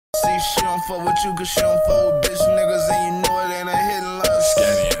See, she don't fuck with you cause she don't fuck with bitch niggas, and you know it ain't a hidden love.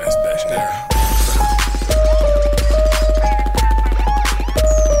 Scanny ass bitch there.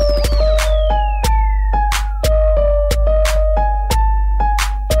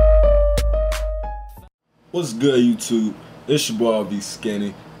 What's good, YouTube? It's your boy be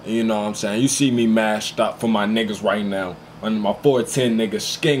Skinny, and you know what I'm saying, you see me mashed up for my niggas right now, under my 410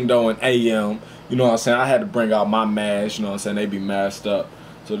 niggas Skengdo and AM. You know what I'm saying, I had to bring out my mash, you know what I'm saying, they be mashed up.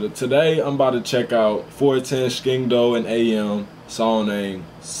 So today I'm about to check out 410 Skengdo and AM, song named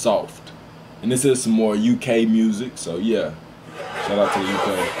Soft. And this is some more UK music, so yeah, shout out to the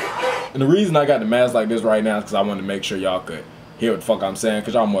UK. And the reason I got the mask like this right now is because I wanted to make sure y'all could hear what the fuck I'm saying,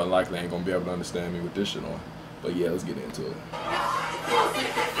 because y'all more than likely ain't gonna be able to understand me with this shit on. But yeah, let's get into it.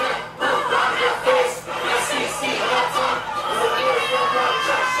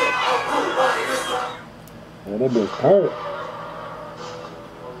 Man, that bitch hurt.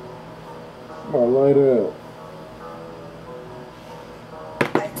 I'm gonna light up.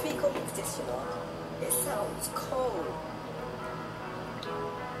 I tweak up with this, you know. It sounds cold.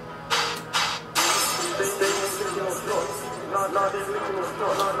 Nah, they licking no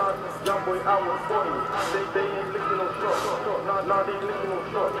shot. Nah, young boy, I was funny. They ain't licking no shot. Nah, they licking no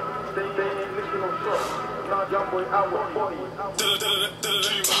shot. They ain't licking no shot. Nah, young boy, I was funny.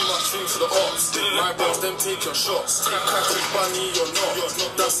 Too much things to the ops. My bros, them take your shots. Catch it bunny or not.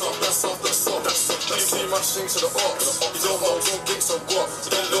 That's off. Too much things to the ops. You don't know, don't get so guap.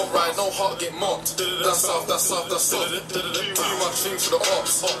 Don't ride, no heart get mocked. That's off. Too much things to the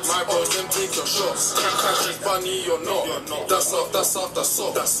ops. My bros, them take your shots. Catch it bunny or not. That's off. Too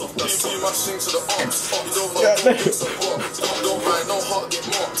much things to the ops. You don't know, don't get so guap. Don't ride, no heart get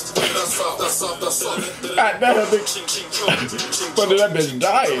mocked. That's off. God damn, but that bitch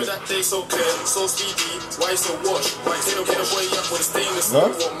dying. That day so clear, so speedy. Why so watch? They don't get away up with stainless steel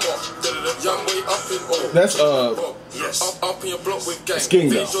or more. Young way up in all. That's up in your block with gang.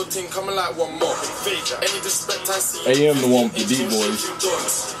 Skengdo. Your thing coming like one more. Any disrespect I see. AM the one with the deep voice.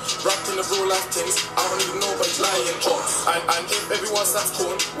 Rapping the real life things. I don't even know but lying. And if everyone starts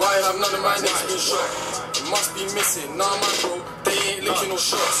corn, why have none of my niggas been shot? It must be missing. Nah, man, bro, they ain't licking no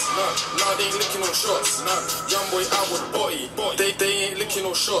shots. Nah, they ain't licking no shots. Young boy, I would body. They ain't licking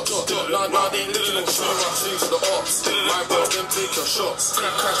no shots. Nah, they ain't licking no shots. Too much things to the ops. My bros, them take your shots.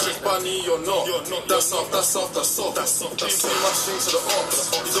 Catch it bunny or not. That's off. Too much things to the ops.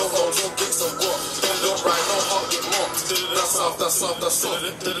 You don't know, don't get some guap. Don't ride, no heart get mocked. That's off.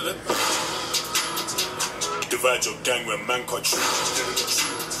 Divide your gang when man cut you.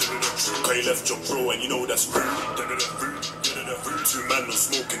 Cause you left your bro and you know that's rude. Two man no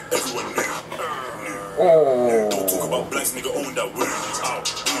smoking, everyone knew. Don't talk about blanks, nigga own that word. Ow.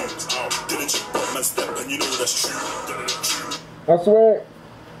 Didn't check but man step and you know that's true.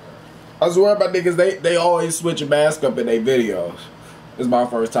 I swear my niggas, they always switch a mask up in their videos. This is my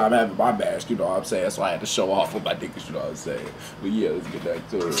first time having my mask, you know what I'm saying? So I had to show off with my niggas, you know what I'm saying? But yeah, let's get back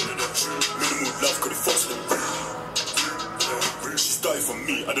to it. Minimal love could have fostered. She started from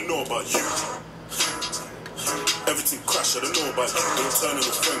me, I don't know about you. Everything crashed, I don't know about you. Don't turn on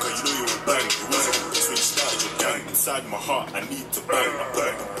your friend, cause you know you will bang. You wasn't on this when you started your gang. Inside my heart, I need to bang. Too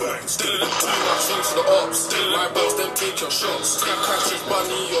much things to the ops. My bros, them take your shots. Catch it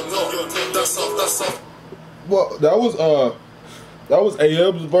bunny or not. That's off. Well, that was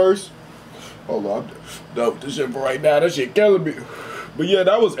AM's verse. Hold on, I'm done with this shit for right now. That shit killing me. But yeah,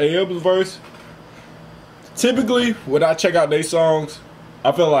 that was AM's verse. Typically, when I check out their songs,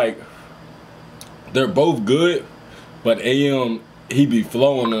 I feel like they're both good, but AM, he be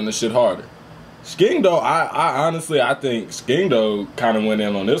flowing on the shit harder. Skengdo, I honestly, I think Skengdo kind of went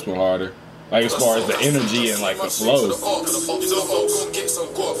in on this one harder. Like as far as the energy and like the flow. Don't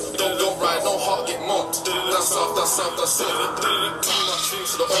ride, no heart get mocked. That's off. Too much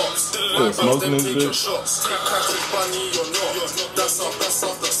things to the ops. My bros, them take your shots. Catch it bunny or not. That's off.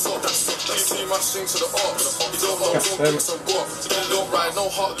 Too much things to the ops. You don't get some guap. Don't ride,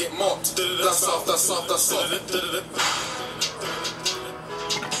 no heart get mocked. That's off.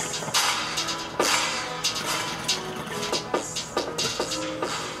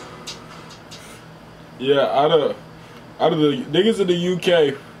 Yeah, out of the niggas in the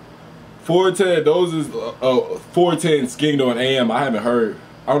UK, 410, those is 410 Skengdo and AM. I haven't heard.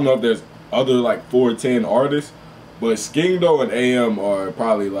 I don't know if there's other like 410 artists, but Skengdo and AM are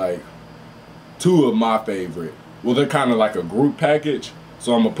probably like two of my favorite. Well, they're kind of like a group package,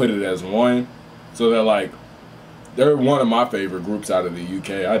 so I'm gonna put it as one. So they're one of my favorite groups out of the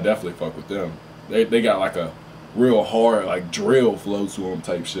UK. I definitely fuck with them. They got like a real hard like drill flow to them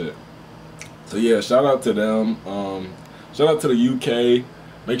type shit. So yeah, shout out to them. Shout out to the UK.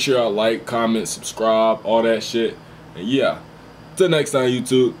 Make sure y'all like, comment, subscribe, all that shit. And yeah, till next time,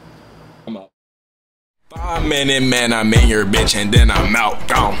 YouTube. I'm out. 5 minute, man, I'm in your bitch and then I'm out,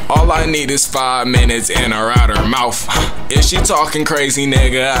 gone. All I need is 5 minutes in or out her mouth. If she talking crazy,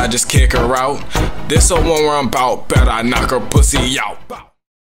 nigga, I just kick her out. This a one where I'm bout, bet I knock her pussy out.